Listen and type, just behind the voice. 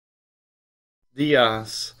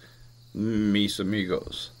Dias, mis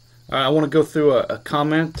amigos. I want to go through a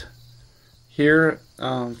comment here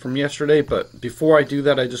from yesterday, but before I do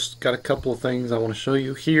that, I just got a couple of things I want to show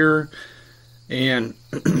you here. And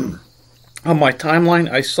on my timeline,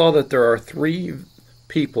 I saw that there are three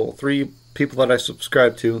people that I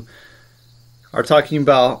subscribe to are talking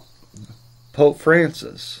about Pope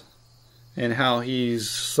Francis and how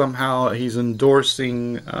he's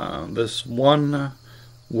endorsing this one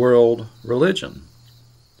world religion.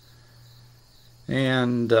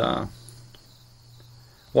 And I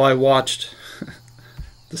watched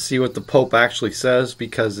to see what the Pope actually says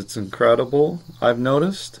because it's incredible. I've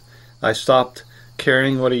noticed. I stopped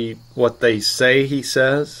caring what they say he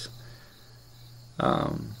says,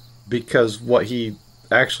 because what he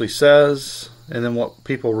actually says and then what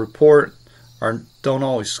people report don't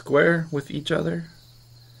always square with each other,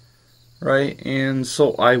 right? And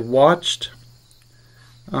so I watched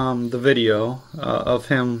the video of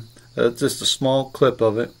him, just a small clip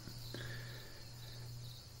of it,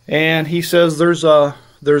 and he says there's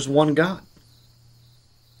one God.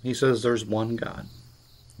 He says there's one God.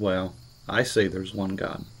 Well, I say there's one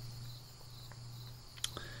God.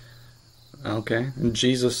 Okay, and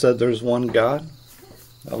Jesus said there's one God.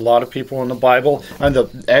 A lot of people in the Bible, and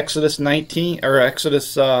the Exodus 19 or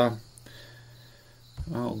Exodus, oh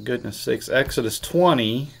goodness sakes, Exodus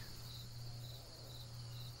 20,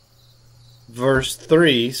 verse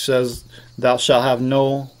 3 says, "Thou shalt have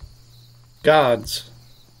no gods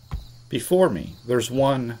before me." There's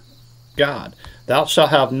one God. Thou shalt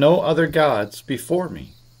have no other gods before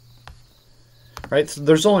me. Right? So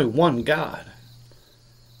there's only one God.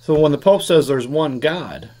 So when the Pope says there's one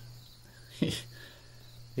God,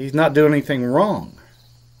 he's not doing anything wrong.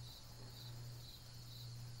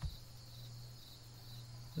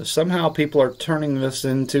 Somehow people are turning this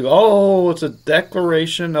into, oh, it's a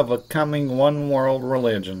declaration of a coming one world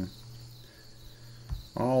religion.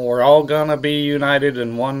 Oh, we're all gonna be united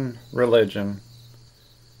in one religion.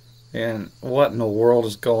 And what in the world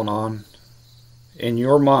is going on in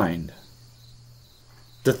your mind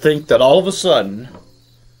to think that all of a sudden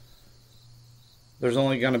there's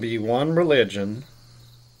only going to be one religion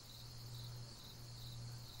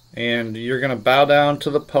and you're going to bow down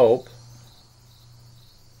to the Pope?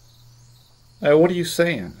 What are you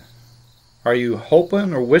saying? Are you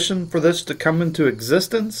hoping or wishing for this to come into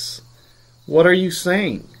existence? What are you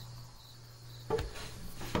saying?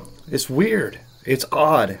 It's weird. It's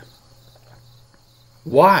odd.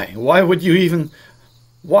 Why? Why would you even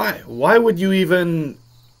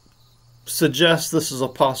suggest this is a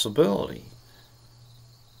possibility?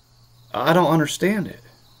 I don't understand it.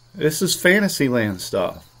 This is Fantasyland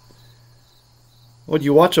stuff. Would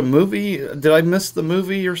you watch a movie? Did I miss the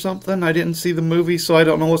movie or something? I didn't see the movie, so I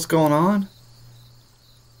don't know what's going on.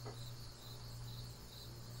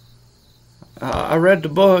 I read the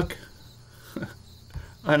book.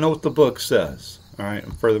 I know what the book says. All right,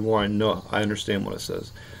 and furthermore, I understand what it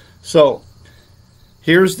says. So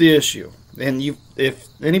here's the issue, and if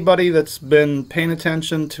anybody that's been paying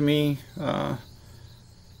attention to me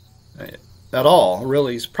at all,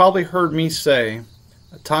 really, has probably heard me say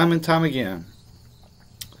time and time again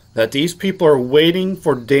that these people are waiting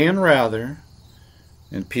for Dan Rather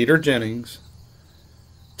and Peter Jennings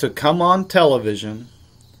to come on television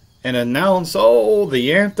and announce, oh,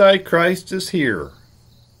 the Antichrist is here.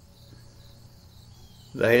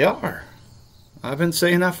 They are. I've been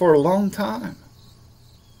saying that for a long time.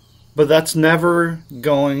 But that's never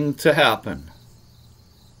going to happen.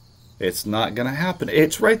 It's not going to happen.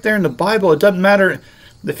 It's right there in the Bible. It doesn't matter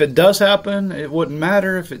if it does happen. It wouldn't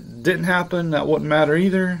matter. If it didn't happen, that wouldn't matter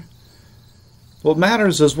either. What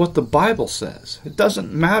matters is what the Bible says. It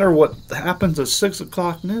doesn't matter what happens at 6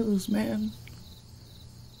 o'clock news, man.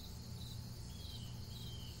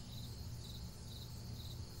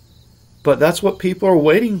 But that's what people are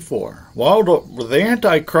waiting for. Well, the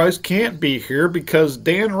Antichrist can't be here because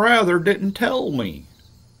Dan Rather didn't tell me.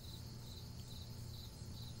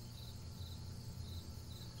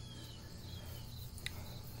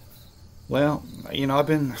 Well, I've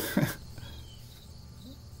been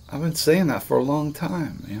I've been saying that for a long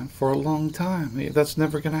time, man. For a long time. That's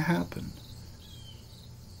never going to happen.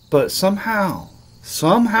 But somehow,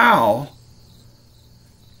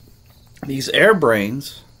 these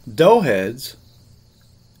airbrains, doughheads,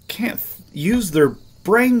 can't use their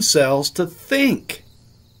brain cells to think.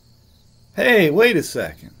 Hey, wait a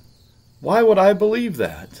second. Why would I believe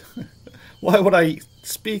that? Why would I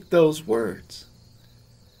speak those words?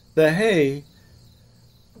 That, hey,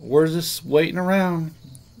 we're just waiting around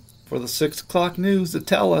for the 6 o'clock news to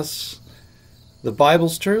tell us the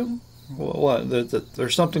Bible's true? What?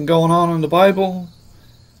 There's something going on in the Bible?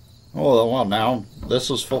 Oh, well, now this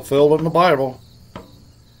is fulfilled in the Bible.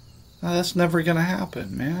 No, that's never going to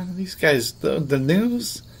happen, man. These guys, the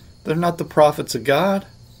news, they're not the prophets of God.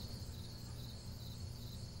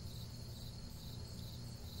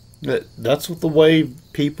 That's the way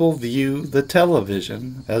people view the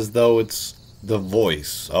television, as though it's the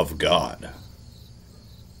voice of God.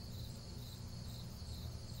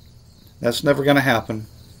 That's never going to happen.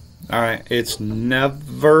 Alright, it's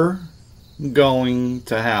never going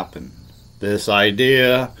to happen. This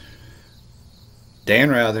idea,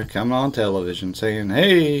 Dan Rather coming on television saying,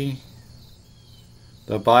 hey,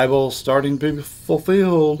 the Bible's starting to be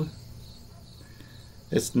fulfilled.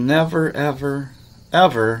 It's never, ever,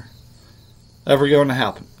 ever going to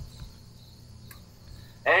happen.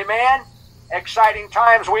 Amen. Exciting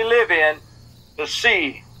times we live in to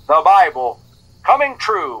see the Bible coming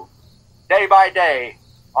true day by day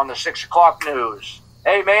on the 6 o'clock news.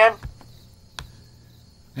 Amen.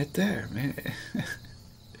 Right there, man.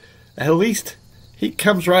 At least he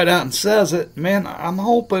comes right out and says it. Man, I'm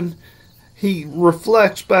hoping he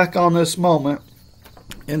reflects back on this moment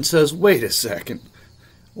and says, wait a second.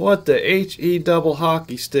 What the H-E double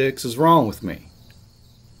hockey sticks is wrong with me?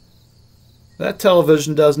 That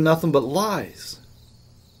television does nothing but lies.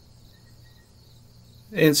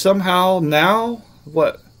 And somehow now,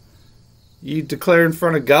 what? You declare in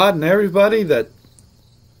front of God and everybody that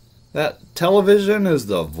television is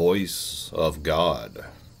the voice of God.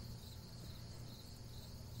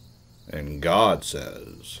 And God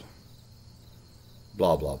says,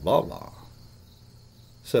 blah, blah, blah, blah.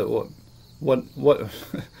 So what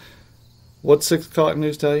 6 o'clock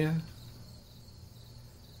news tell you?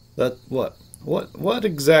 That what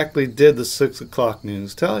exactly did the 6 o'clock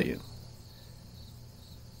news tell you?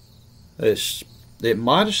 It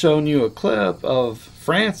might have shown you a clip of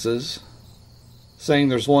Francis saying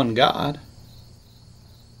there's one God.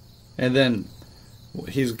 And then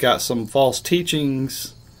he's got some false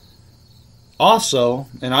teachings also,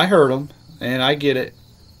 and I heard him, and I get it.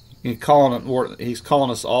 He's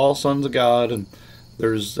calling us all sons of God, and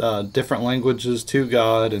there's different languages to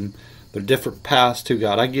God, and there are different paths to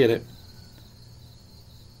God. I get it.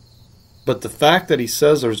 But the fact that he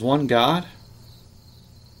says there's one God,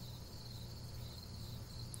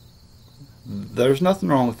 there's nothing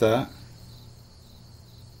wrong with that.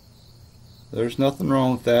 There's nothing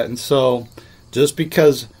wrong with that. And so, just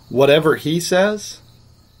because whatever he says,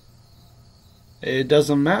 it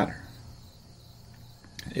doesn't matter.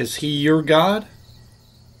 Is he your God?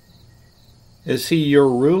 Is he your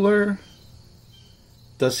ruler?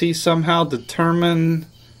 Does he somehow determine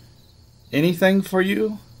anything for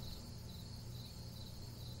you?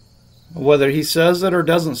 Whether he says it or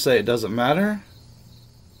doesn't say it, doesn't matter.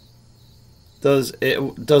 Does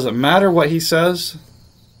it matter what he says?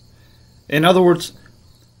 In other words,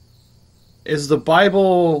 is the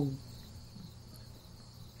Bible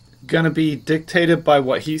going to be dictated by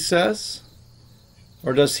what he says?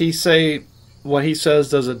 Or does he say what he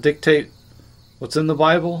says, does it dictate what's in the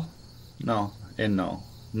Bible? No and no.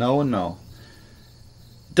 No and no.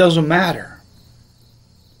 Doesn't matter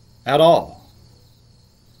at all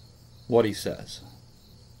what he says.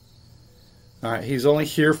 Alright, he's only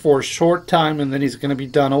here for a short time and then he's going to be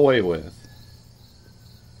done away with.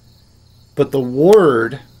 But the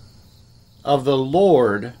word of the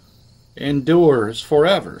Lord endures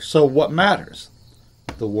forever. So what matters?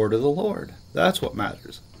 The word of the Lord. That's what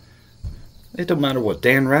matters. It don't matter what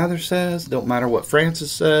Dan Rather says. It don't matter what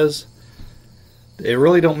Francis says. It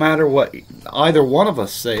really don't matter what either one of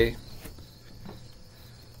us say.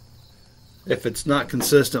 If it's not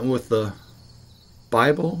consistent with the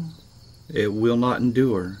Bible, it will not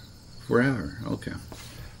endure forever. Okay.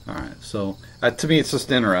 Alright, so to me it's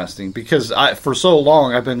just interesting because for so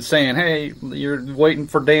long I've been saying, hey, you're waiting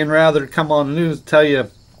for Dan Rather to come on the news to tell you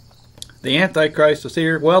the Antichrist is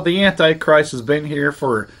here. Well, the Antichrist has been here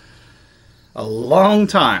for a long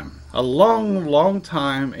time. A long, long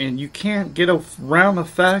time, and you can't get around the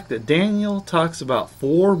fact that Daniel talks about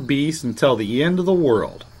 4 beasts until the end of the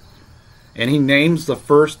world. And he names the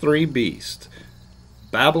first 3 beasts.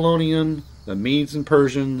 Babylonian, the Medes and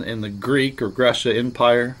Persian, and the Greek or Grecia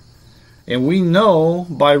Empire. And we know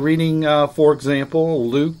by reading, for example,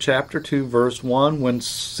 Luke chapter 2, verse 1, when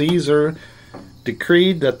Caesar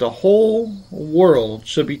decreed that the whole world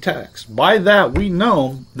should be taxed. By that, we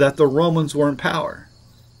know that the Romans were in power.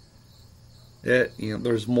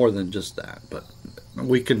 There's more than just that, but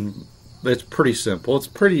it's pretty simple. It's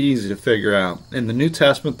pretty easy to figure out. In the New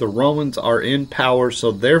Testament, the Romans are in power,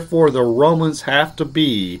 so therefore the Romans have to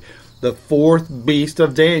be the fourth beast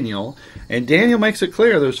of Daniel. And Daniel makes it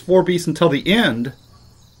clear there's four beasts until the end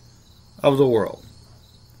of the world.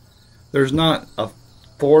 There's not a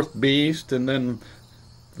fourth beast and then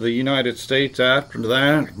the United States after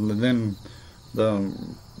that, and then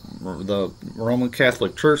the Roman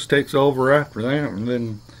Catholic Church takes over after that, and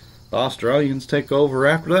then the Australians take over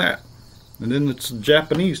after that, and then it's the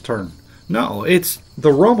Japanese turn. No, it's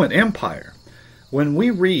the Roman Empire. When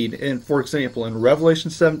we read, for example, in Revelation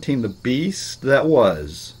 17, the beast that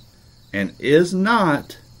was, and is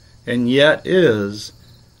not, and yet is,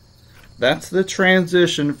 that's the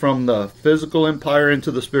transition from the physical empire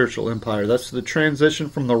into the spiritual empire. That's the transition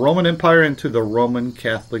from the Roman Empire into the Roman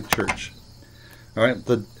Catholic Church. All right,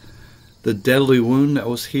 the deadly wound that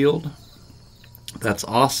was healed, that's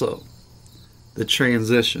also the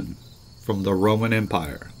transition from the Roman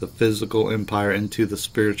Empire, the physical empire, into the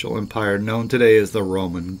spiritual empire known today as the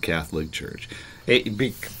Roman Catholic Church.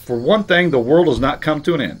 For one thing, the world has not come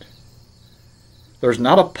to an end. There's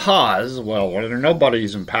not a pause. Well,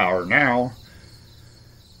 nobody's in power now.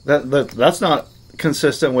 That's not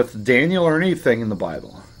consistent with Daniel or anything in the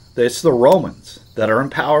Bible. It's the Romans that are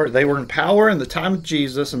in power. They were in power in the time of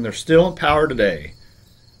Jesus, and they're still in power today.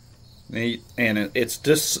 And it's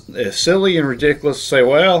just silly and ridiculous to say,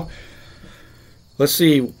 well, let's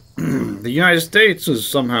see, the United States is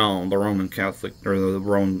somehow the Roman Catholic, or the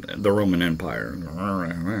Roman Empire.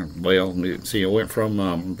 Well, see, it went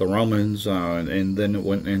from the Romans, and then it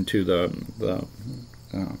went into the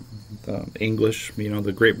English,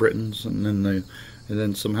 the Great Britons, and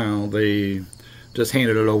then somehow they just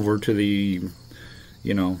handed it over to the,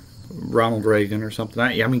 Ronald Reagan or something.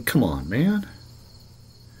 I mean, come on, man,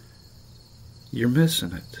 you're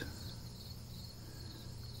missing it.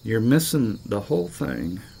 You're missing the whole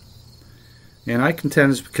thing. And I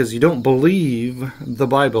contend it's because you don't believe the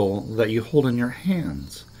Bible that you hold in your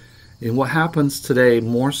hands. And what happens today,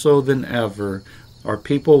 more so than ever, are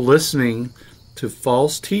people listening to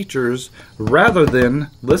false teachers rather than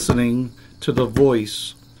listening to the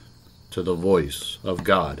voice of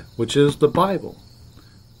God, which is the Bible.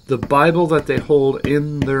 The Bible that they hold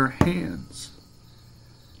in their hands.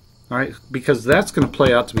 All right? Because that's going to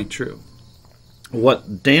play out to be true.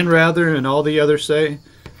 What Dan Rather and all the others say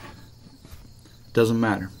doesn't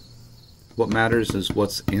matter. What matters is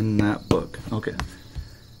what's in that book. Okay.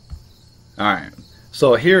 Alright.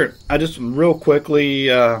 So here, I just real quickly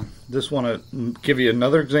just want to give you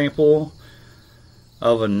another example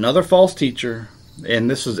of another false teacher. And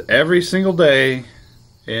this is every single day,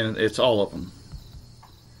 and it's all of them.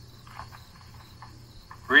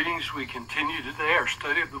 Greetings. We continue today our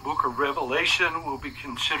study of the book of Revelation. We'll be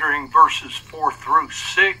considering verses 4 through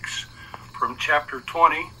 6 from chapter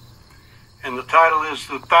 20. And the title is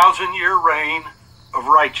The 1,000-Year Reign of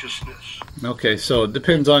Righteousness. Okay, so it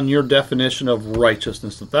depends on your definition of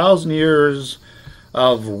righteousness. 1,000 years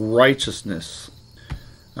of righteousness.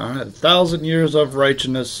 All right, 1,000 years of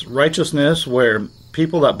righteousness where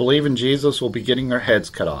people that believe in Jesus will be getting their heads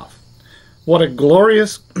cut off. What a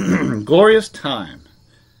glorious, glorious time.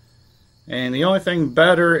 And the only thing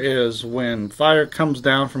better is when fire comes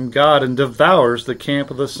down from God and devours the camp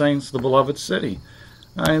of the saints, the beloved city.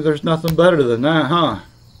 I mean, there's nothing better than that, huh?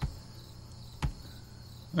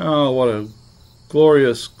 Oh, what a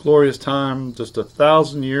glorious, glorious time. Just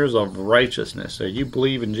 1,000 years of righteousness. So you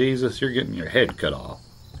believe in Jesus, you're getting your head cut off.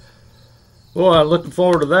 Boy, I'm looking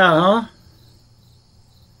forward to that, huh?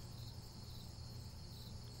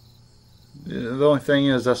 The only thing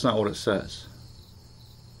is, that's not what it says.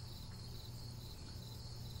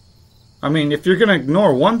 I mean, if you're going to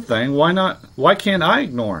ignore one thing, why not? Why can't I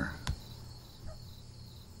ignore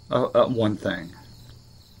one thing?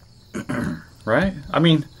 Right? I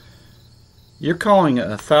mean, you're calling it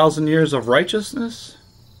 1,000 years of righteousness?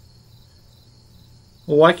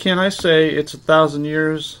 Well, why can't I say it's 1,000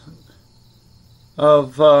 years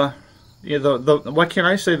of why can't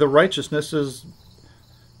I say the righteousness is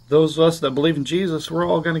those of us that believe in Jesus, we're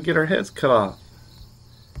all going to get our heads cut off?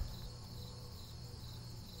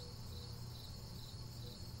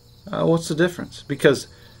 What's the difference? Because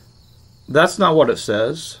that's not what it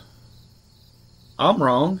says. I'm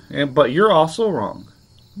wrong, but you're also wrong.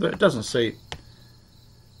 It doesn't say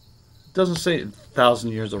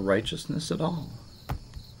 1,000 years of righteousness at all.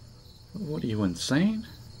 What are you, insane?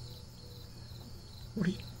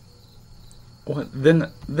 What?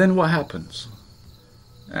 Then what happens?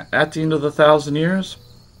 At the end of the 1,000 years,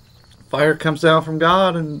 fire comes down from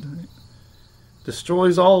God and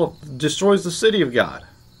destroys the city of God.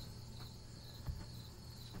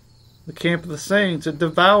 The camp of the saints, it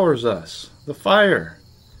devours us. The fire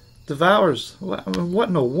devours. What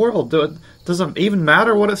in the world? Doesn't even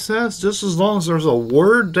matter what it says? Just as long as there's a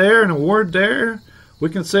word there and a word there, we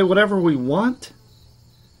can say whatever we want?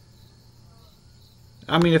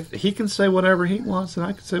 I mean, if he can say whatever he wants, then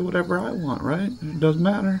I can say whatever I want, right? It doesn't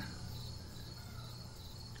matter.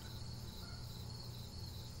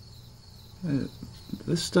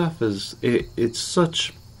 This stuff is, it's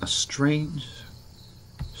such a strange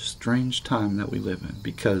time that we live in,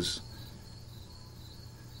 because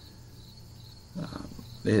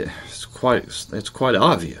it's quite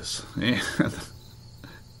obvious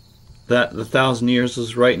that the 1,000 years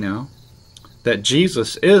is right now, that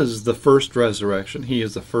Jesus is the first resurrection. He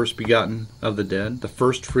is the first begotten of the dead, the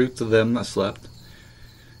first fruits of them that slept.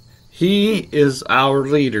 He is our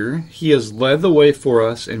leader. He has led the way for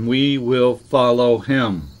us, and we will follow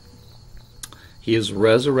him. He is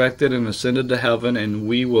resurrected and ascended to heaven, and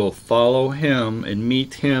we will follow him and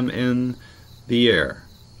meet him in the air.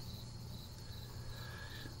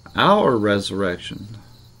 Our resurrection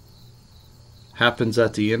happens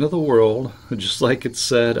at the end of the world, just like it's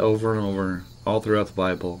said over and over all throughout the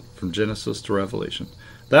Bible, from Genesis to Revelation.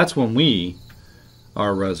 That's when we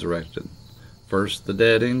are resurrected. First the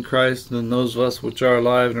dead in Christ, and then those of us which are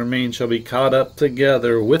alive and remain shall be caught up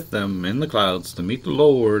together with them in the clouds to meet the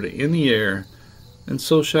Lord in the air, and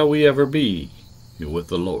so shall we ever be with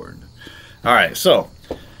the Lord. All right, so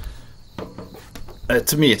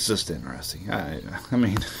to me it's just interesting. I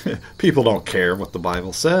mean, people don't care what the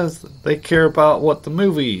Bible says. They care about what the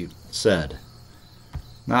movie said.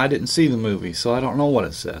 Now, I didn't see the movie, so I don't know what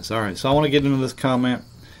it says. All right, so I want to get into this comment.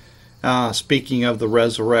 Speaking of the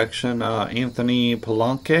resurrection, Anthony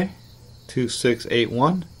Palanque,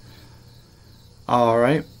 2681. All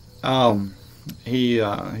right,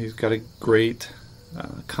 he's got a great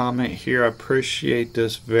comment here. I appreciate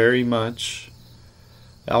this very much.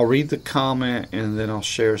 I'll read the comment and then I'll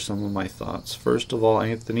share some of my thoughts. First of all,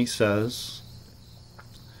 Anthony says,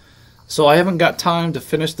 so I haven't got time to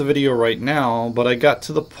finish the video right now, but I got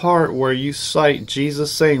to the part where you cite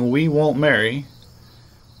Jesus saying we won't marry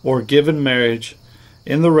or give in marriage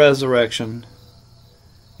in the resurrection,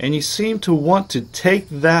 and you seem to want to take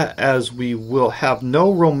that as we will have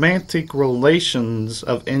no romantic relations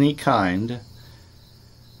of any kind,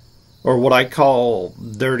 or what I call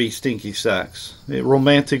dirty, stinky sex.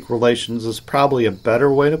 Romantic relations is probably a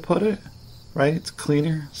better way to put it, right? It's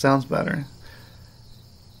cleaner, sounds better,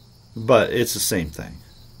 but it's the same thing,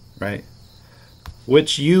 right?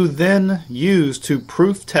 Which you then use to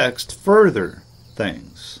proof text further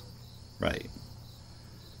things, right?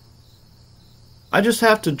 I just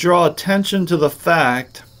have to draw attention to the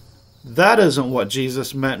fact that isn't what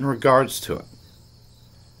Jesus meant in regards to it.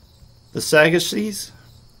 The Sadducees,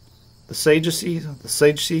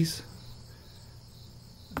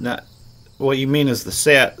 not what you mean is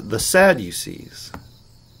the Sadducees.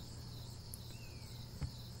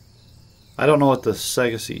 I don't know what the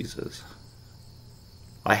Sadducees is.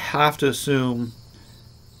 I have to assume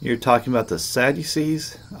you're talking about the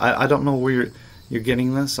Sadducees. I don't know where you're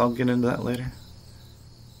getting this. I'll get into that later.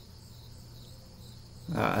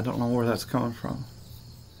 I don't know where that's coming from.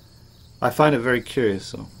 I find it very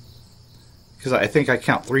curious, though, because I think I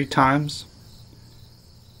count 3 times.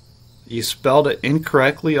 You spelled it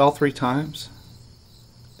incorrectly all 3 times.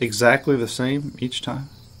 Exactly the same each time.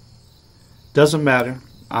 Doesn't matter.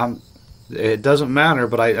 It doesn't matter,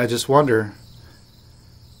 but I just wonder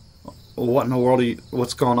what in the world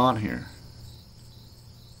what's going on here.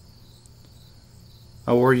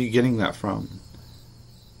 Where are you getting that from?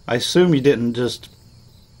 I assume you didn't just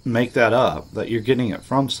make that up, that you're getting it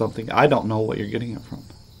from something. I don't know what you're getting it from.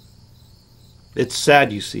 It's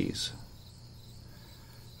Sadducees.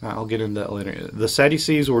 I'll get into that later. The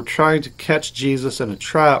Sadducees were trying to catch Jesus in a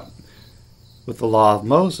trap with the law of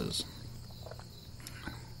Moses.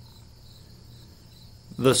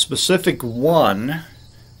 The specific one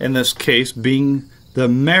in this case being the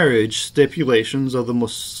marriage stipulations of the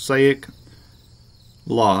Mosaic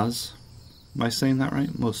laws. Am I saying that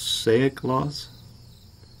right? Mosaic laws?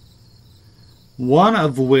 One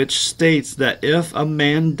of which states that if a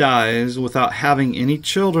man dies without having any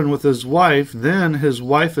children with his wife, then his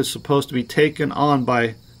wife is supposed to be taken on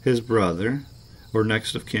by his brother or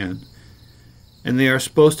next of kin, and they are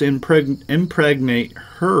supposed to impregnate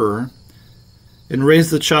her and raise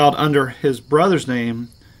the child under his brother's name,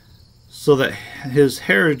 so that his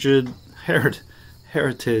heritage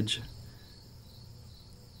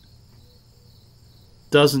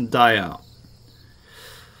doesn't die out.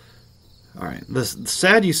 All right. The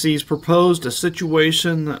Sadducees proposed a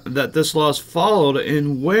situation that this law is followed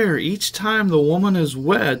in where each time the woman is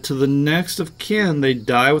wed to the next of kin, they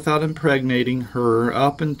die without impregnating her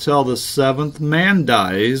up until the seventh man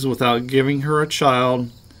dies without giving her a child,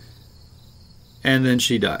 and then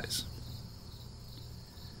she dies.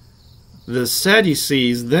 The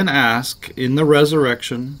Sadducees then ask in the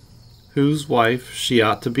resurrection whose wife she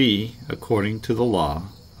ought to be according to the law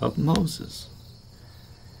of Moses.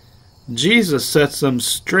 Jesus sets them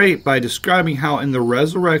straight by describing how in the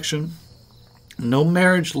resurrection no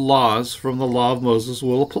marriage laws from the law of Moses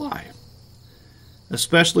will apply,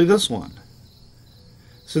 especially this one.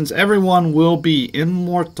 Since everyone will be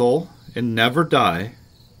immortal and never die,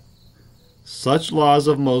 such laws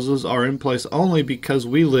of Moses are in place only because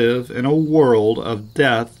we live in a world of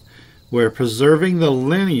death where preserving the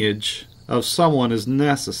lineage of someone is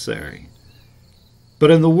necessary.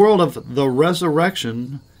 But in the world of the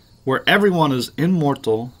resurrection, where everyone is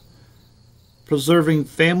immortal, preserving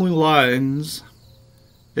family lines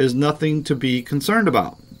is nothing to be concerned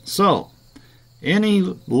about. So, any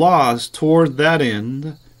laws toward that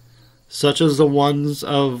end, such as the one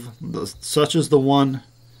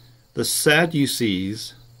the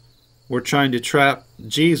Sadducees were trying to trap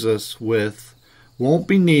Jesus with, won't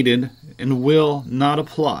be needed and will not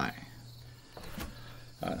apply.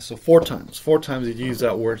 So four times he used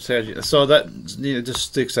that word Sadducees. So that just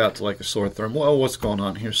sticks out to like a sore thumb. Well, what's going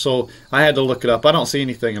on here? So I had to look it up. I don't see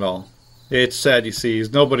anything at all. It's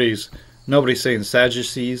Sadducees. Nobody's saying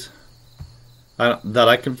Sadducees that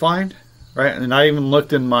I can find, right? And I even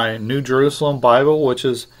looked in my New Jerusalem Bible, which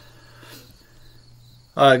is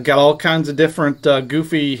got all kinds of different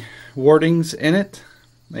goofy wordings in it,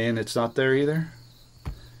 and it's not there either.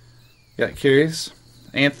 Got curious.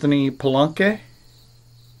 Anthony Palunke.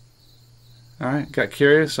 All right, got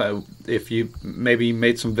curious if you maybe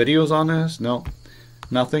made some videos on this. No,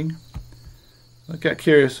 nothing. I got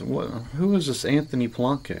curious. Who is this Anthony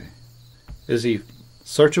Palunke? Is he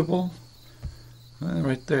searchable?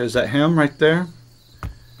 Right there. Is that him right there?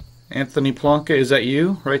 Anthony Palunke, is that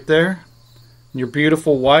you right there? Your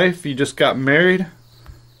beautiful wife, you just got married?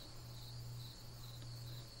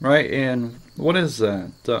 Right, and what is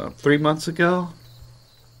that? 3 months ago?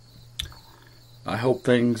 I hope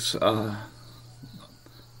things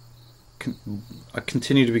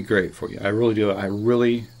continue to be great for you. I really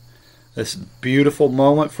do. This beautiful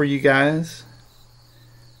moment for you guys.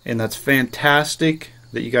 And that's fantastic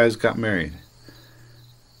that you guys got married.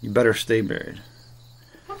 You better stay married.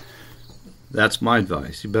 That's my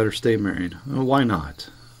advice. You better stay married. Well, why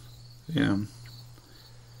not? Yeah.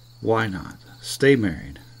 Why not? Stay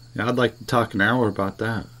married. Yeah, I'd like to talk an hour about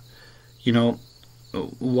that. You know,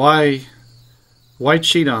 why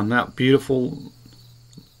cheat on that beautiful,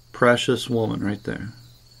 precious woman right there?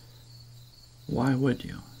 Why would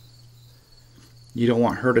you? You don't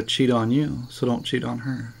want her to cheat on you, so don't cheat on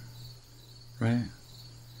her. Right?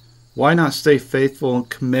 Why not stay faithful and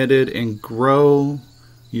committed and grow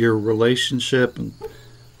your relationship?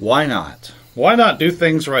 Why not? Why not do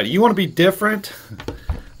things right? You want to be different?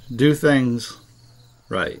 Do things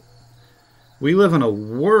right. We live in a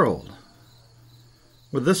world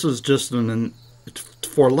where this is just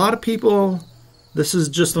for a lot of people, this is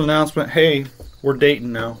just an announcement, hey, we're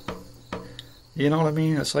dating now. You know what I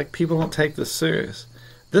mean? It's like people don't take this serious.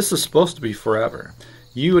 This is supposed to be forever.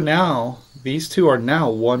 These two are now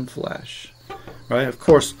one flesh. Right? Of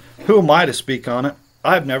course, who am I to speak on it?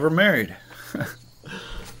 I've never married.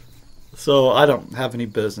 So I don't have any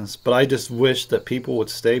business, but I just wish that people would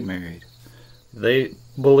stay married.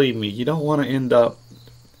 Believe me, you don't want to end up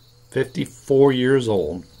 54 years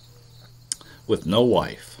old with no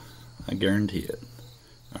wife. I guarantee it.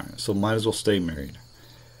 All right, so might as well stay married.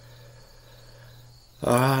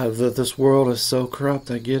 This world is so corrupt.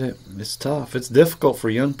 I get it. It's tough. It's difficult for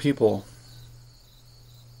young people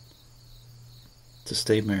to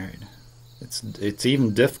stay married. It's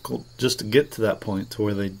even difficult just to get to that point to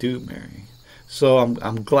where they do marry. So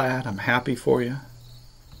I'm glad. I'm happy for you.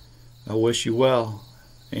 I wish you well,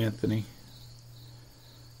 Anthony.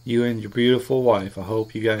 You and your beautiful wife. I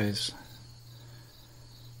hope you guys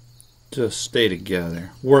just stay together.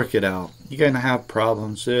 Work it out. You're going to have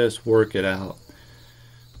problems. Just work it out.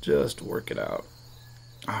 Just work it out.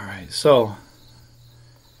 Alright, so.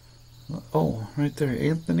 Oh, right there.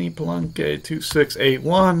 Anthony Palunke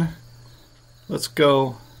 2681. Let's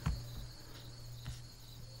go.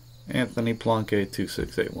 Anthony Palunke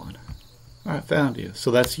 2681. Alright, found you. So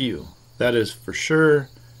that's you. That is for sure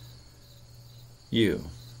you.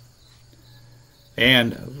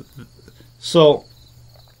 And so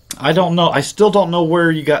I don't know. I still don't know where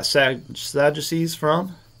you got Sadducees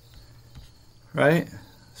from. right?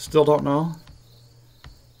 Still don't know.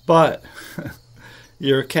 But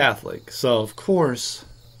you're a Catholic, so of course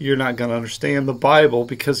you're not going to understand the Bible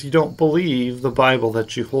because you don't believe the Bible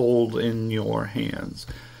that you hold in your hands.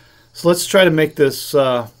 So let's try to make this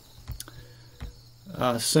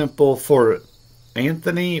simple for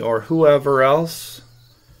Anthony or whoever else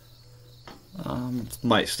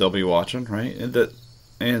might still be watching, right? The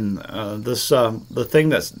thing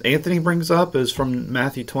that Anthony brings up is from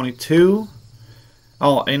Matthew 22.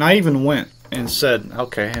 Oh, and I even went and said,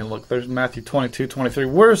 okay, hey, look, there's Matthew 22, 23.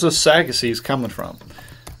 Where's the Sadducees coming from?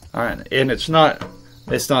 All right, and it's not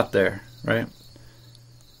there, right?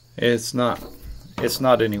 It's not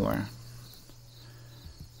anywhere.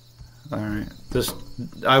 All right,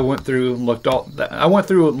 I went through and looked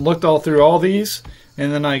all through all these,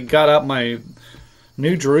 and then I got out my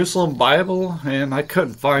New Jerusalem Bible, and I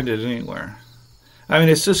couldn't find it anywhere. I mean,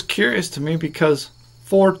 it's just curious to me because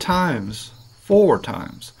four times,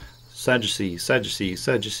 Sadducees,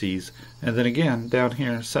 and then again down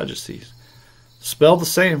here, Sadducees. Spelled the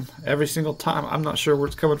same every single time. I'm not sure where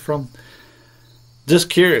it's coming from. Just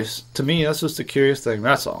curious. To me, that's just a curious thing.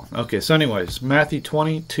 That's all. Okay, so anyways, Matthew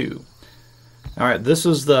 22. All right, this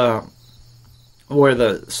is where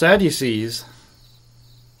the Sadducees,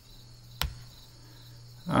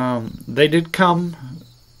 they did come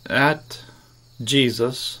at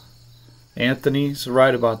Jesus. Anthony's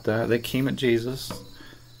right about that. They came at Jesus,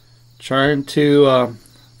 trying to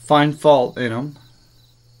find fault in him,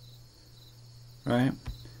 right?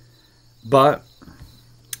 But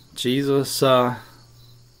Jesus,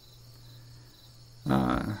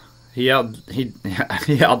 he outdid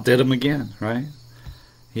him again, right?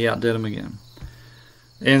 He outdid him again.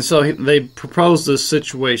 And so they proposed this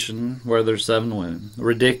situation where there's 7 women.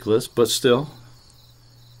 Ridiculous, but still,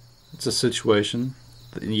 it's a situation.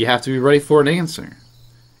 You have to be ready for an answer.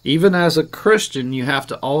 Even as a Christian, you have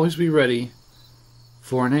to always be ready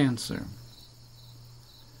for an answer.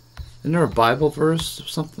 Isn't there a Bible verse or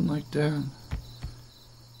something like that?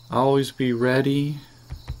 Always be ready.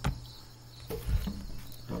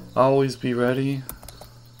 Always be ready.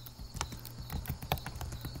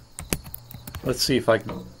 Let's see if I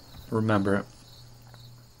can remember it.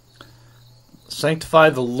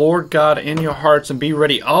 Sanctify the Lord God in your hearts and be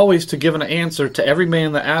ready always to give an answer to every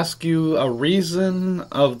man that asks you a reason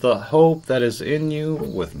of the hope that is in you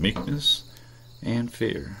with meekness and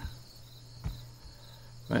fear.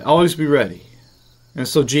 Right? Always be ready. And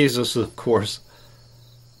so Jesus, of course,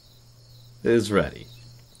 is ready.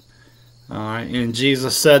 All right. And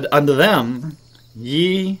Jesus said unto them,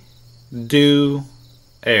 ye do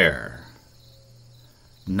err,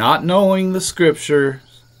 not knowing the Scripture,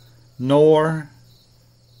 nor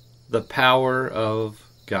the power of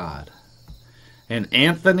God. And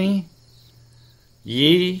Anthony,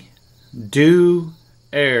 ye do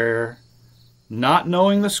err, not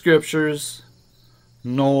knowing the Scriptures,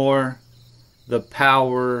 nor the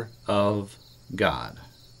power of God.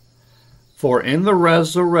 For in the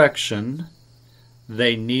resurrection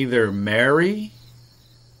they neither marry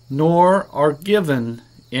nor are given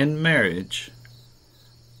in marriage,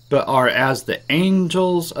 but are as the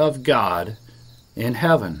angels of God in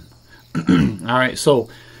heaven. All right, so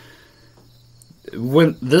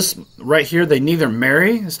when this right here, they neither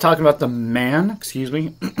marry, it's talking about the man,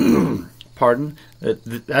 pardon,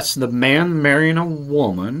 that's the man marrying a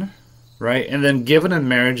woman, right? And then given in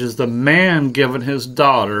marriage is the man giving his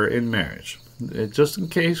daughter in marriage. Just in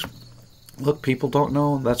case, look, people don't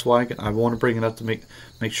know, that's why I want to bring it up to make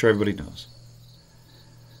sure everybody knows.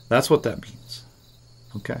 That's what that means.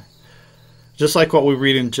 Okay. Just like what we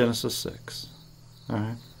read in Genesis 6. All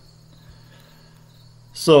right.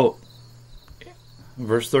 So,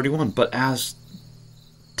 verse 31, but as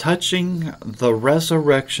touching the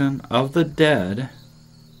resurrection of the dead,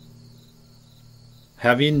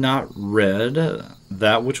 have ye not read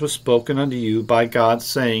that which was spoken unto you by God,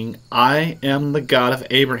 saying, I am the God of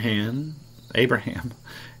Abraham,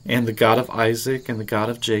 and the God of Isaac, and the God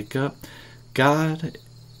of Jacob. God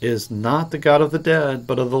is not the God of the dead,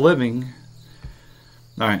 but of the living.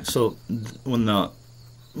 All right, so when the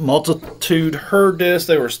multitude heard this,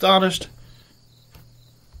 they were astonished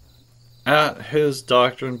at his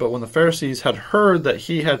doctrine. But when the Pharisees had heard that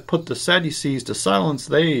he had put the Sadducees to silence,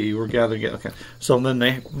 they were gathered together. Okay, so then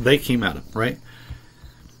they came at him, right?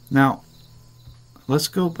 Now, let's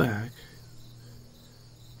go back.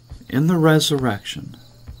 In the resurrection,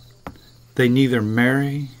 they neither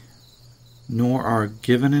marry nor are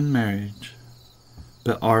given in marriage,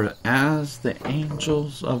 but are as the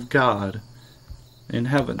angels of God in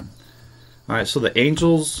heaven. All right, so the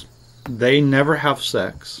angels, they never have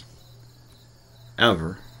sex,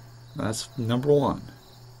 ever. That's number one.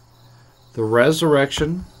 The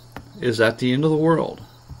resurrection is at the end of the world.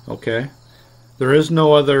 Okay? There is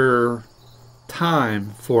no other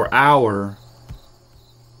time for our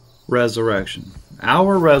resurrection.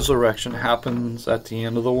 Our resurrection happens at the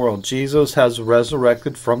end of the world. Jesus has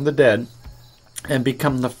resurrected from the dead and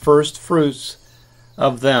become the first fruits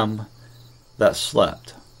of them that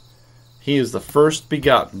slept. He is the first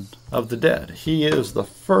begotten of the dead. He is the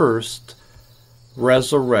first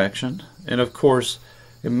resurrection. And of course,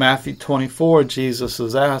 in Matthew 24, Jesus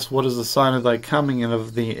is asked, what is the sign of thy coming and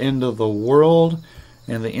of the end of the world?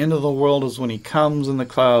 And the end of the world is when he comes in the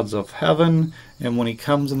clouds of heaven. And when he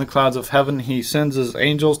comes in the clouds of heaven, he sends his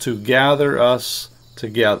angels to gather us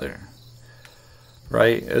together.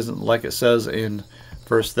 Right? Isn't like it says in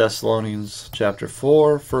 1 Thessalonians chapter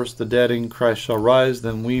 4, first the dead in Christ shall rise,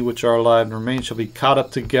 then we which are alive and remain shall be caught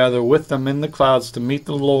up together with them in the clouds to meet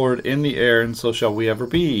the Lord in the air, and so shall we ever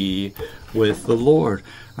be with the Lord.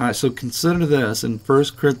 Alright, so consider this in 1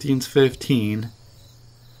 Corinthians 15.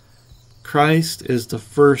 Christ is the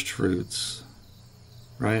first fruits,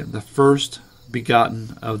 right? The first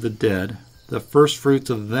begotten of the dead, the first fruits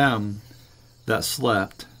of them that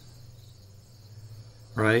slept,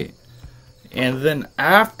 right? And then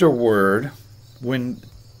afterward, when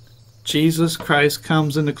Jesus Christ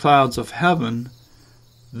comes in the clouds of heaven,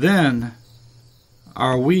 then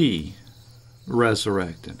are we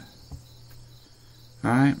resurrected.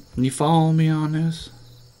 Alright? You follow me on this?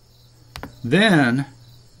 Then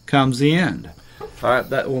comes the end. Alright,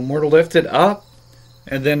 that when we're lifted up,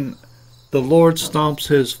 and then the Lord stomps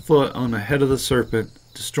his foot on the head of the serpent,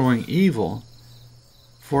 destroying evil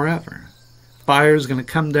forever. Fire is going to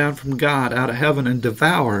come down from God out of heaven and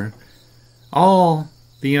devour all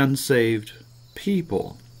the unsaved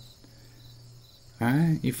people.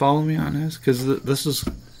 Alright, you follow me on this? Because this is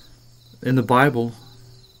in the Bible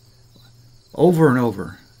over and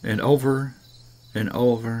over and over and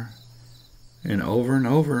over and over and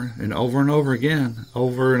over and over and over again,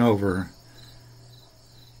 over and over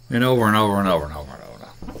and over and over and over and over and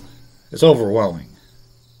over. It's overwhelming.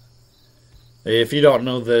 If you don't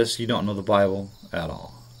know this, you don't know the Bible at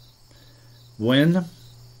all. When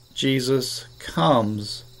Jesus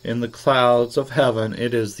comes in the clouds of heaven,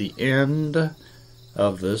 it is the end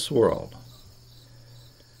of this world.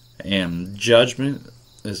 And judgment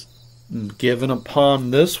is given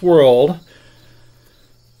upon this world.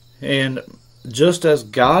 And just as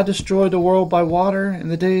God destroyed the world by water in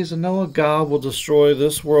the days of Noah, God will destroy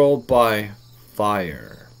this world by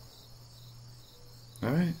fire.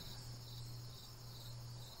 Alright?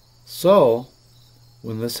 So,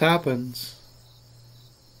 when this happens,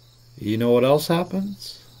 you know what else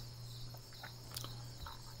happens?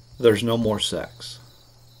 There's no more sex.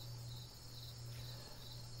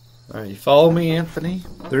 Alright, you follow me, Anthony?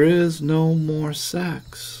 There is no more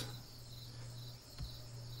sex.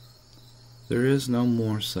 There is no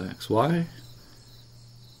more sex. Why?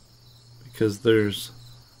 Because there's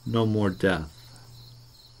no more death.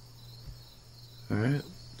 Alright?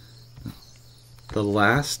 The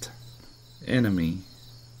last enemy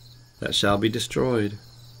that shall be destroyed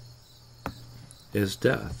is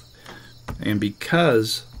death. And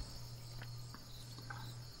because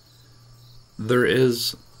there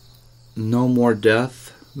is no more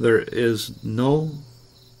death, there is no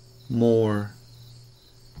more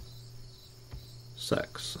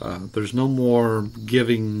sex. There's no more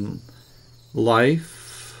giving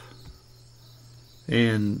life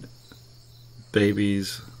and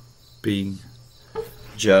babies being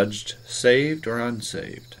judged, saved or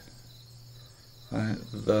unsaved.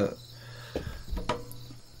 The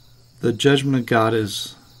judgment of God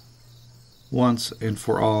is once and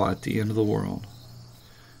for all at the end of the world.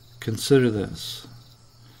 Consider this.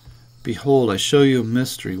 Behold, I show you a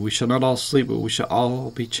mystery. We shall not all sleep, but we shall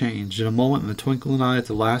all be changed. In a moment, in the twinkling of an eye, at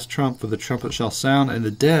the last trump, for the trumpet shall sound, and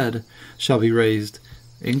the dead shall be raised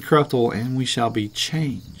incorruptible, and we shall be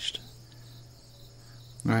changed.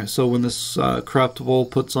 Alright, so when this corruptible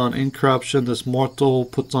puts on incorruption, this mortal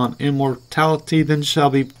puts on immortality, then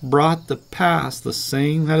shall be brought to pass the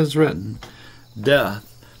saying that is written,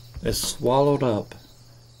 death is swallowed up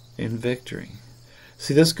in victory.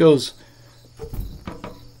 See, this goes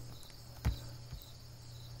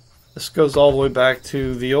all the way back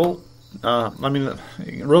to the old,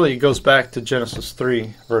 really it goes back to Genesis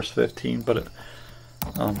 3, verse 15, but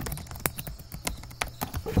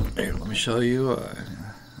here, let me show you.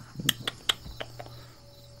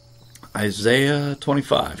 Isaiah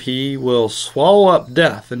 25. He will swallow up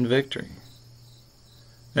death in victory.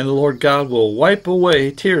 And the Lord God will wipe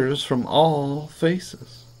away tears from all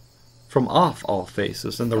faces. from off all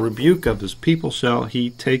faces, and the rebuke of his people shall he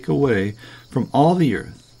take away from all the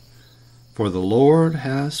earth. For the Lord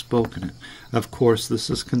has spoken it. Of course, this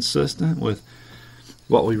is consistent with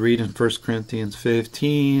what we read in 1 Corinthians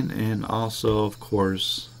 15, and also, of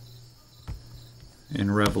course,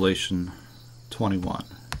 in Revelation 21.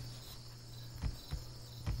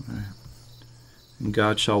 Right. And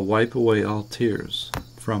God shall wipe away all tears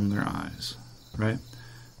from their eyes. Right?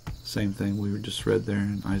 Same thing we just read there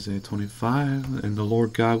in Isaiah 25. And the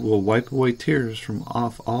Lord God will wipe away tears from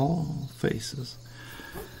off all faces.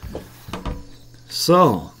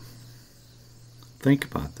 So, think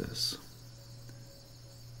about this.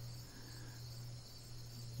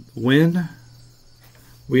 When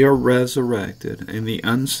we are resurrected and the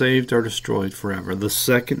unsaved are destroyed forever, the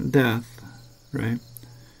second death, right?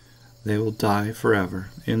 They will die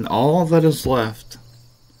forever. And all that is left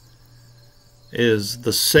is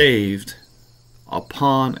the saved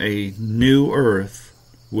upon a new earth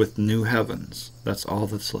with new heavens. That's all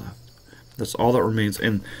that's left. That's all that remains.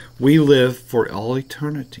 And we live for all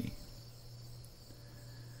eternity.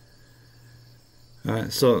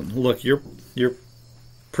 So, look, you're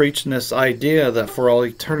preaching this idea that for all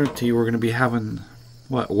eternity we're going to be having,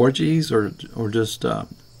 what, orgies or just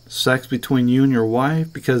sex between you and your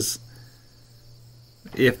wife? Because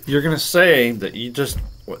if you're going to say that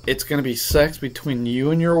it's going to be sex between you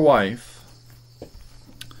and your wife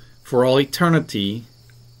for all eternity,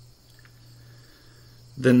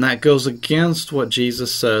 then that goes against what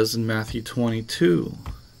Jesus says in Matthew 22.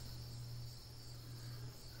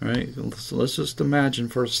 Right? So let's just imagine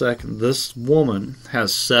for a second. This woman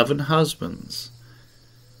has 7 husbands.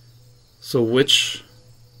 So which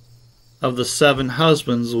of the 7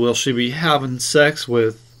 husbands will she be having sex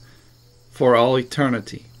with for all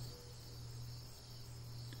eternity?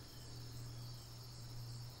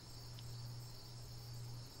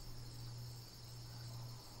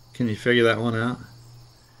 Can you figure that one out?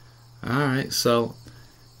 Alright, so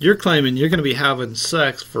you're claiming you're going to be having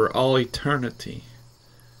sex for all eternity.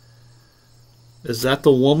 Is that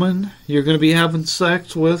the woman you're going to be having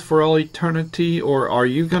sex with for all eternity? Or are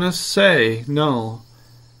you going to say, no,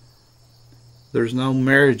 there's no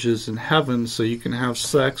marriages in heaven, so you can have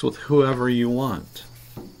sex with whoever you want?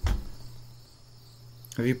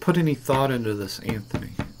 Have you put any thought into this,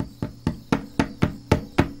 Anthony?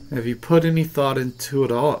 Have you put any thought into it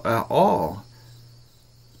at all?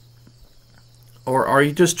 Or are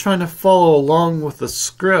you just trying to follow along with the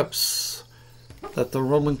scripts that the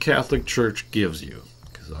Roman Catholic Church gives you?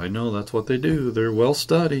 Because I know that's what they do. They're well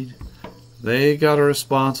studied. They got a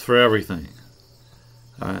response for everything.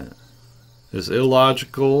 As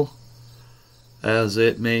illogical as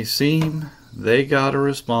it may seem, they got a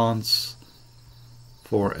response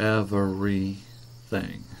for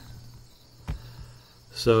everything.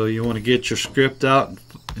 So you want to get your script out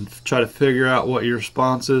and try to figure out what your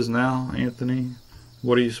response is now, Anthony?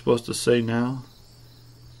 What are you supposed to say now?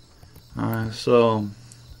 Alright, so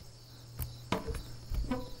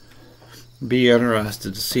be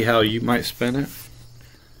interested to see how you might spin it.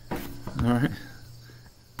 Alright.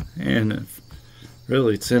 And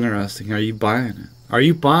really, it's interesting. Are you buying it? Are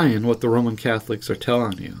you buying what the Roman Catholics are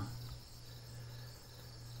telling you?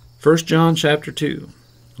 1 John chapter 2.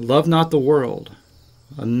 Love not the world,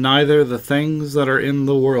 neither the things that are in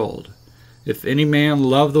the world. If any man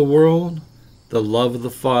love the world, the love of the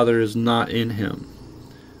Father is not in him.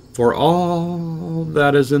 For all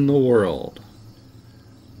that is in the world,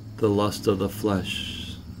 the lust of the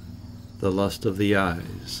flesh, the lust of the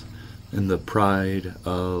eyes, and the pride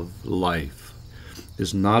of life,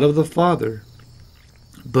 is not of the Father,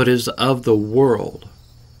 but is of the world.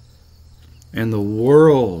 And the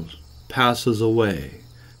world passes away,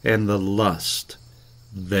 and the lust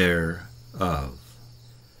thereof.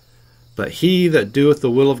 But he that doeth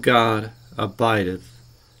the will of God abideth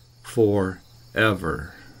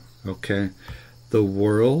forever. Okay? The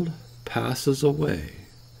world passes away.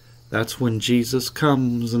 That's when Jesus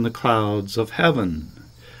comes in the clouds of heaven.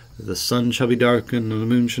 The sun shall be darkened, and the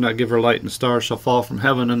moon shall not give her light, and the stars shall fall from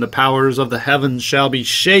heaven, and the powers of the heavens shall be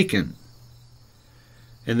shaken.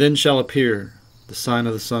 And then shall appear the sign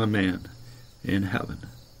of the Son of Man in heaven,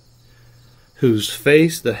 whose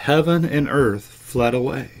face the heaven and earth fled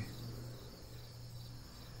away.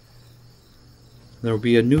 There will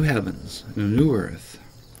be a new heavens and a new earth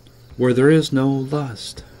where there is no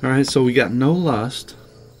lust. Alright, so we got no lust,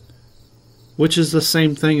 which is the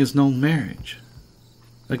same thing as no marriage.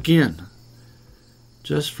 Again,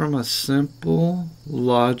 just from a simple,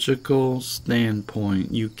 logical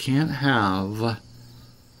standpoint, you can't have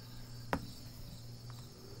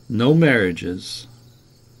no marriages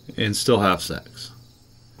and still have sex.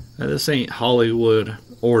 Now, this ain't Hollywood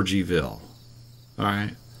Orgyville.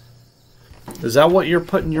 Alright? Is that what you're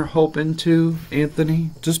putting your hope into,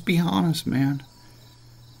 Anthony? Just be honest, man.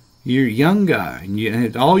 You're a young guy,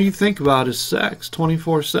 and all you think about is sex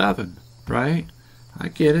 24/7, right? I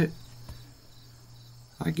get it.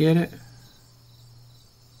 I get it.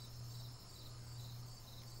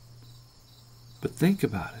 But think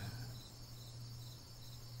about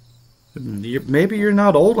it. Maybe you're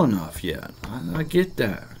not old enough yet. I get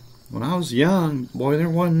that. When I was young, boy, there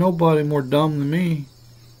wasn't nobody more dumb than me.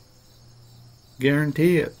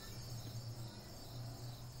 Guarantee it.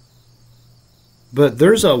 But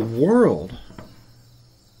there's a world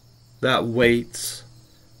that waits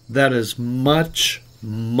that is much,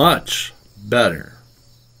 much better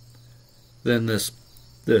than this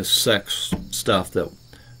sex stuff that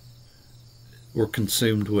we're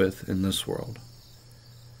consumed with in this world.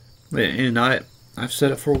 And I've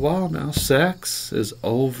said it for a while now. Sex is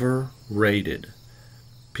overrated.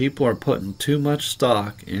 People are putting too much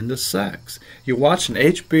stock into sex. You're watching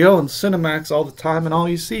HBO and Cinemax all the time, and all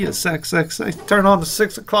you see is sex, sex, sex. Turn on the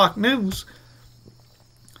 6 o'clock news,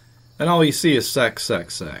 and all you see is sex,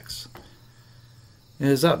 sex, sex.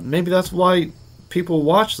 Maybe that's why people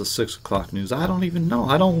watch the 6 o'clock news? I don't even know.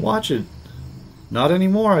 I don't watch it. Not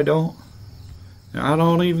anymore, I don't. I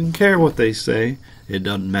don't even care what they say. It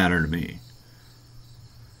doesn't matter to me.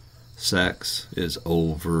 Sex is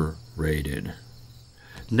overrated.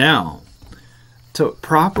 Now, to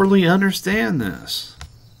properly understand this,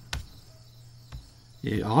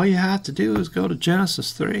 all you have to do is go to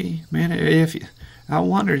Genesis 3. Man, I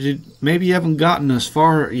wonder, maybe you haven't gotten this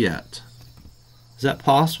far yet. Is that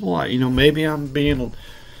possible? Maybe I'm being a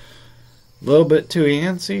little bit too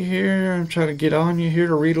antsy here. I'm trying to get on you here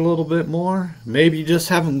to read a little bit more. Maybe you just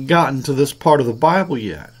haven't gotten to this part of the Bible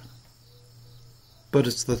yet. But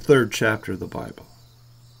it's the 3rd chapter of the Bible.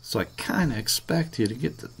 So I kind of expect you to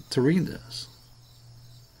get to read this.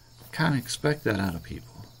 I kind of expect that out of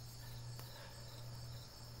people.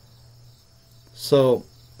 So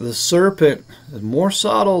the serpent is more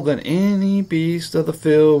subtle than any beast of the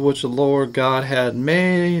field which the Lord God had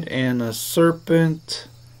made, and the serpent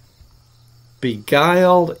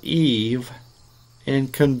beguiled Eve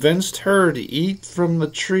and convinced her to eat from the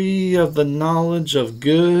tree of the knowledge of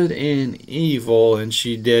good and evil, and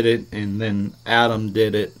she did it, and then Adam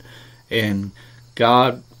did it, and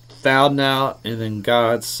God found out, and then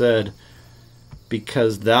God said,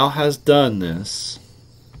 because thou hast done this,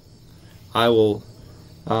 I will,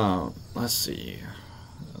 let's see,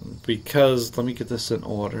 because, let me get this in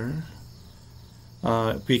order,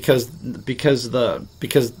 because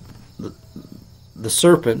the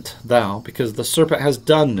serpent, because the serpent has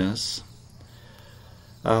done this,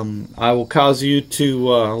 I will cause you to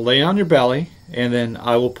lay on your belly, and then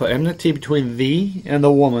I will put enmity between thee and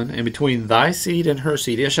the woman, and between thy seed and her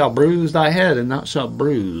seed. It shall bruise thy head, and thou shalt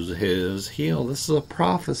bruise his heel. This is a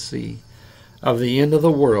prophecy of the end of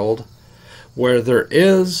the world, where there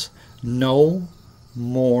is no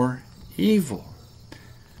more evil.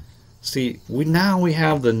 See, we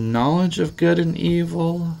have the knowledge of good and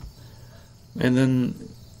evil, and then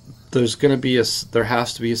there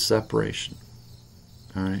has to be a separation.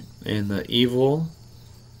 All right, and the evil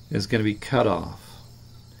is going to be cut off,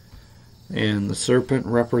 and the serpent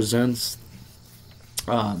represents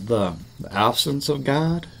the absence of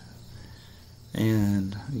God,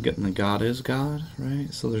 and God is God,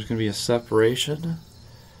 right? So there's going to be a separation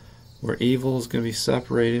where evil is going to be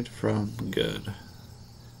separated from good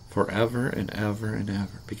forever and ever and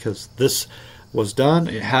ever, because this was done.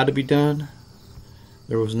 It had to be done.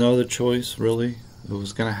 There was no other choice, really. It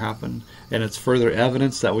was going to happen, and it's further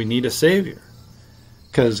evidence that we need a Savior,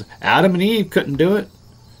 because Adam and Eve couldn't do it.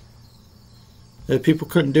 The people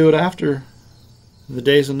couldn't do it after the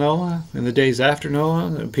days of Noah and the days after Noah,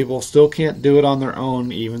 and people still can't do it on their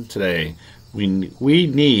own even today. We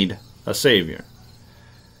need a Savior.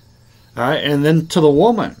 All right, and then to the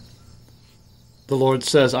woman, the Lord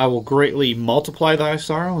says, I will greatly multiply thy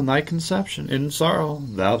sorrow and thy conception. In sorrow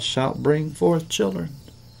thou shalt bring forth children.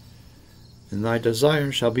 And thy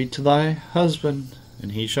desire shall be to thy husband,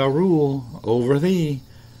 and he shall rule over thee.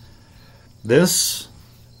 This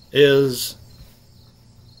is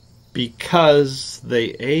because they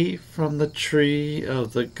ate from the tree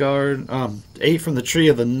of the garden, ate from the tree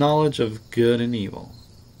of the knowledge of good and evil.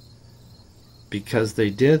 Because they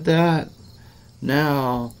did that,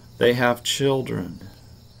 now they have children.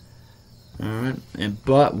 All right,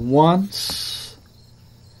 but once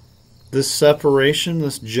this separation,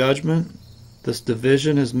 this judgment, this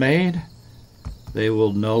division is made, they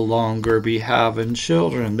will no longer be having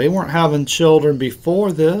children. They weren't having children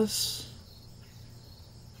before this.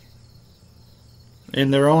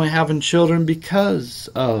 And they're only having children because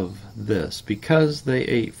of this, because they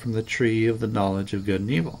ate from the tree of the knowledge of good and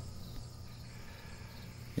evil.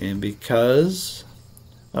 And because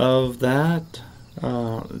of that,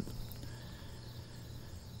 and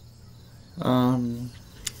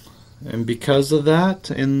because of that,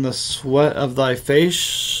 in the sweat of thy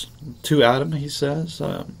face, to Adam, he says,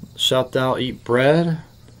 shalt thou eat bread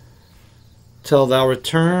till thou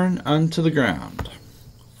return unto the ground.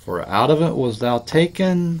 For out of it was thou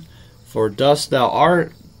taken, for dust thou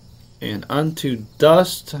art, and unto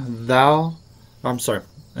dust shalt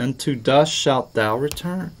thou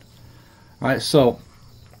return. Alright, so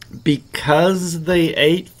because they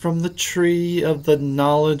ate from the tree of the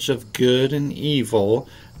knowledge of good and evil,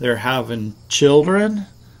 they're having children,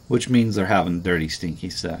 which means they're having dirty, stinky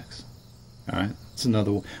sex. Alright, that's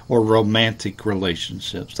another one. Or romantic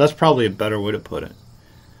relationships. That's probably a better way to put it.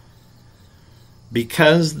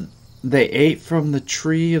 Because they ate from the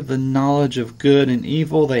tree of the knowledge of good and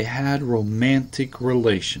evil, they had romantic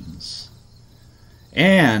relations.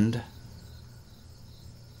 And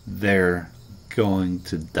they're going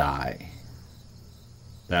to die.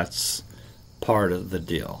 That's part of the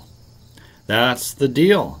deal. That's the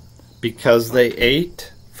deal. Because they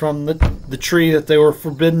ate from the tree that they were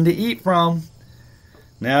forbidden to eat from,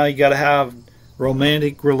 now you got to have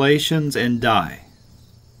romantic relations and die.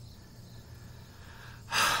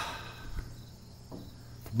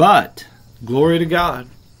 But, glory to God,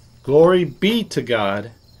 glory be to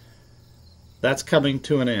God, that's coming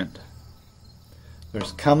to an end.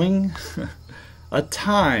 There's coming a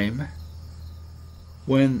time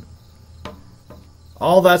when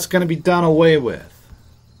all that's going to be done away with.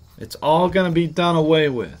 It's all going to be done away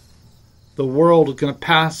with. The world is going to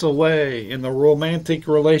pass away, and the romantic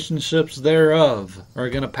relationships thereof are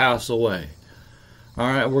going to pass away.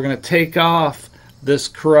 Alright, we're going to take off this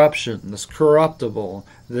corruption, this corruptible,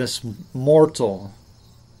 this mortal,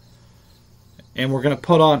 and we're going to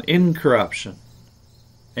put on incorruption,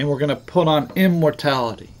 and we're going to put on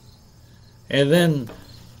immortality, and then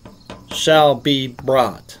shall be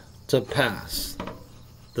brought to pass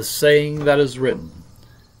the saying that is written,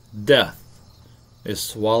 death is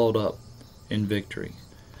swallowed up in victory.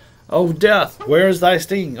 O death, where is thy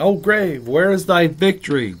sting? O grave, where is thy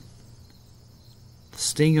victory? The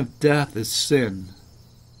sting of death is sin,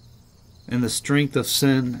 and the strength of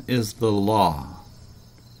sin is the law.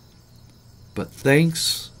 But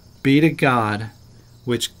thanks be to God,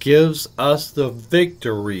 which gives us the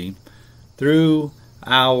victory through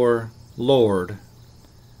our Lord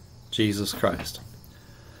Jesus Christ.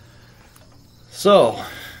 So,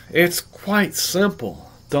 it's quite simple,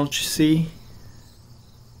 don't you see?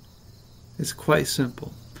 It's quite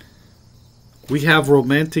simple. We have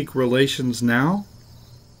romantic relations now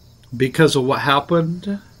because of what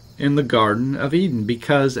happened in the Garden of Eden,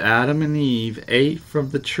 because Adam and Eve ate from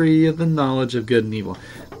the tree of the knowledge of good and evil.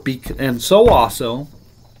 And so also,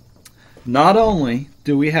 not only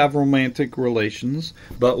do we have romantic relations,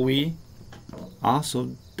 but we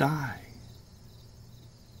also die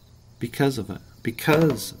because of it,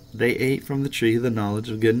 because they ate from the tree of the knowledge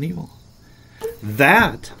of good and evil.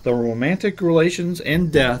 That, the romantic relations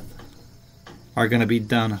and death, are going to be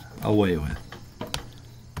done away with.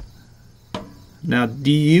 Now, do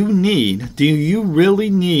you really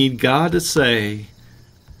need God to say,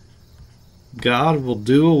 God will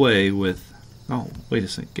do away with, oh, wait a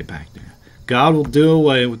second, get back there. God will do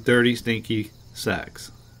away with dirty, stinky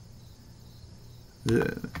sex.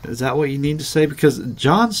 Is that what you need to say? Because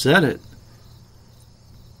John said it.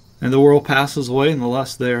 And the world passes away and the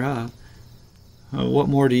lust thereof. What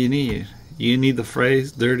more do you need? You need the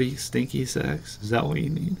phrase dirty, stinky sex? Is that what you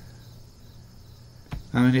need?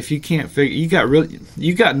 I mean, if you can't figure,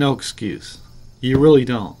 you got no excuse. You really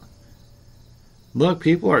don't. Look,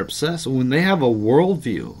 people are obsessed when they have a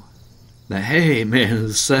worldview that, hey man,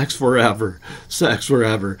 sex forever, sex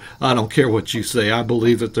forever. I don't care what you say. I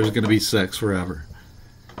believe that there's going to be sex forever.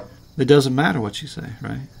 It doesn't matter what you say,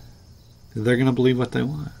 right? They're going to believe what they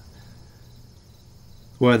want.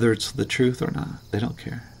 Whether it's the truth or not, they don't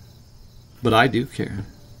care. But I do care.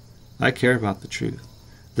 I care about the truth.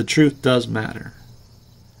 The truth does matter.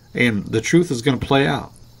 And the truth is going to play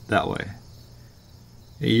out that way.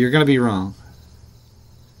 You're going to be wrong.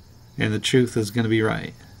 And the truth is going to be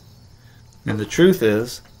right. And the truth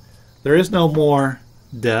is, there is no more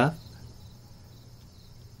death.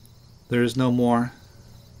 There is no more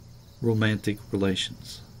romantic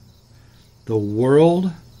relations. The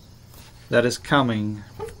world that is coming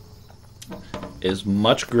is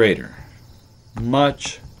much greater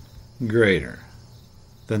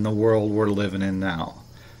than the world we're living in now.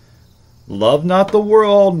 Love not the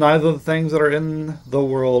world, neither the things that are in the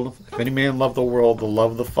world. If any man love the world, the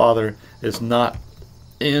love of the Father is not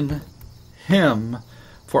in him.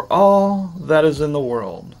 For all that is in the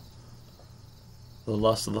world, the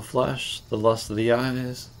lust of the flesh, the lust of the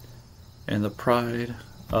eyes, and the pride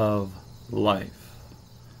of life,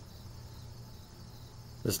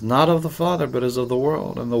 is not of the Father, but is of the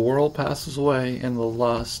world. And the world passes away, and the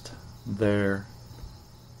lust thereof.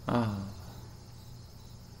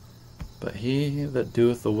 But he that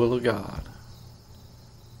doeth the will of God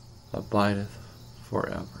abideth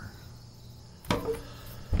forever.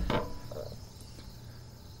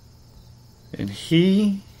 And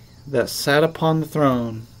he that sat upon the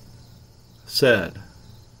throne said,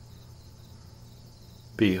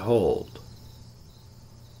 Behold,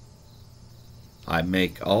 I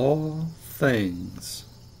make all things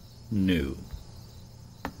new.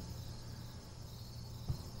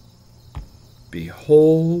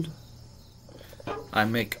 Behold, I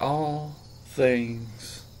make all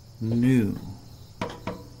things new.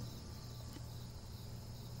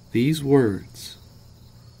 These words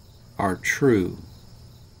are true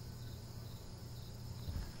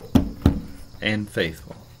and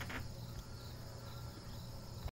faithful.